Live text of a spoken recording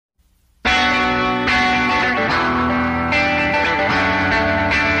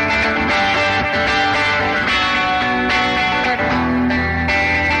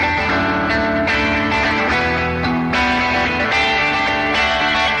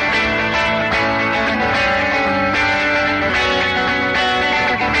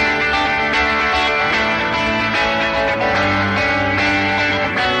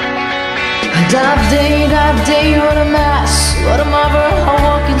That day, what a mess, what a mother. I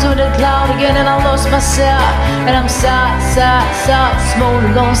walk into the cloud again and I lost myself. And I'm sad, small,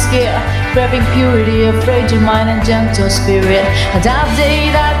 alone, scared, craving purity, afraid your mind and gentle spirit. And that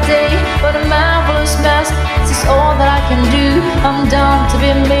day, what a marvelous mess. This is all that I can do. I'm done to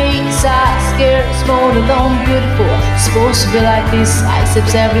be me, sad, scared, small, alone, beautiful. It's supposed to be like this. I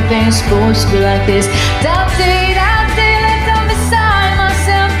accept everything's supposed to be like this. That day, left down beside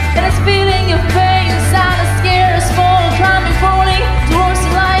myself, and it's feeling your pain, sad and scared, small, climbing, crawling towards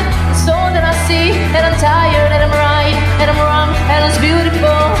the light. It's all that I see, and I'm tired, and I'm right, and I'm wrong, and it's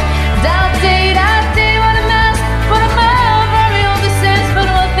beautiful. That day, what a mess, what a mess, very all the sense, but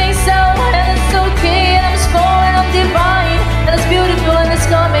I don't think so, and it's okay, and I'm small, and I'm divine, and it's beautiful, and it's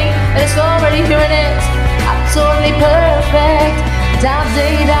coming, and it's already here, and it's absolutely perfect. That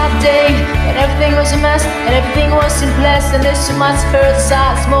day, when everything was a mess, and everything was in place, and there's too much hurt,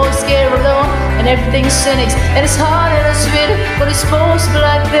 sad, small, scared, alone, and everything's cynics, and it's hard and it's sweet, but it's supposed to be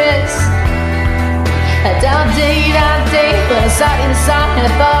like this. That day, when I sat in the sun and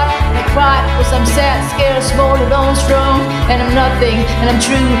I thought and I cried, because I'm sad, scared, small, alone, strong, and I'm nothing, and I'm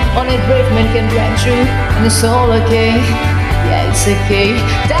true, only a brave man can break through, and it's all okay, yeah, it's okay.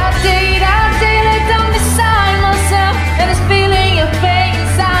 That day, lay down beside myself, and it's feeling your pain,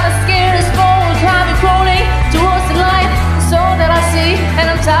 sad and scared, small, climbing, crawling towards the light. It's all that I see, and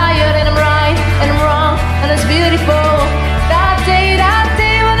I'm tired, and I'm right, and I'm wrong, and it's beautiful. That day,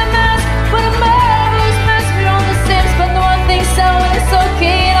 what a mess, what a marvelous mess. We're all the same, but no one thinks so, and it's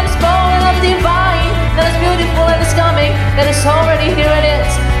okay, and I'm small, and I'm divine, and it's beautiful, and it's coming, and it's already here, and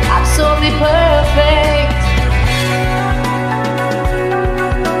it's absolutely perfect.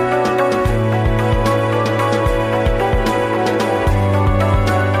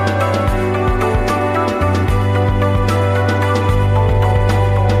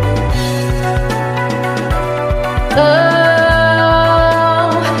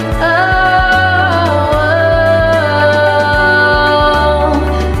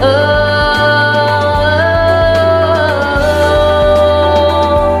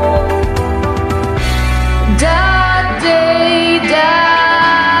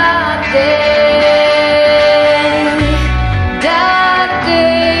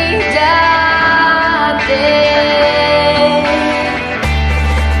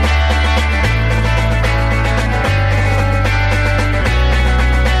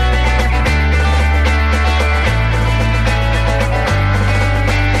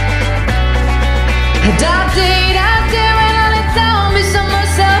 That day when I let down beside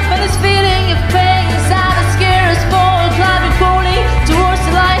myself, and it's feeling your pain, sad and scared, small, climbing, crawling towards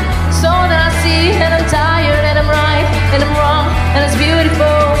the light. It's all that I see, and I'm tired, and I'm right, and I'm wrong, and it's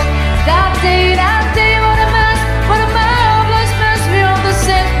beautiful. That day, what a mess, what a marvelous mess. We're all the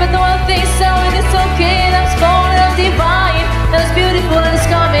same, but no one thinks so, and it's okay, and I'm small, and I'm divine, and it's beautiful, and it's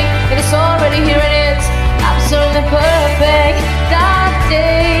coming, and it's already here, and it's absolutely perfect. That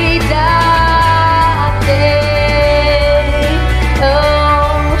day,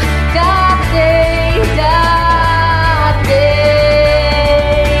 oh, that day,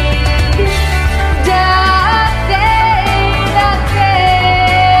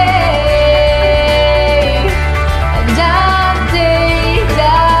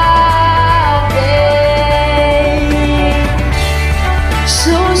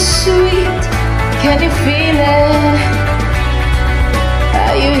 so sweet, can you feel it?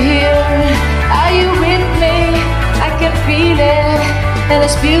 Are you here? Are you with me? I can feel it, and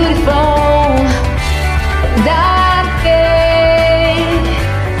it's beautiful.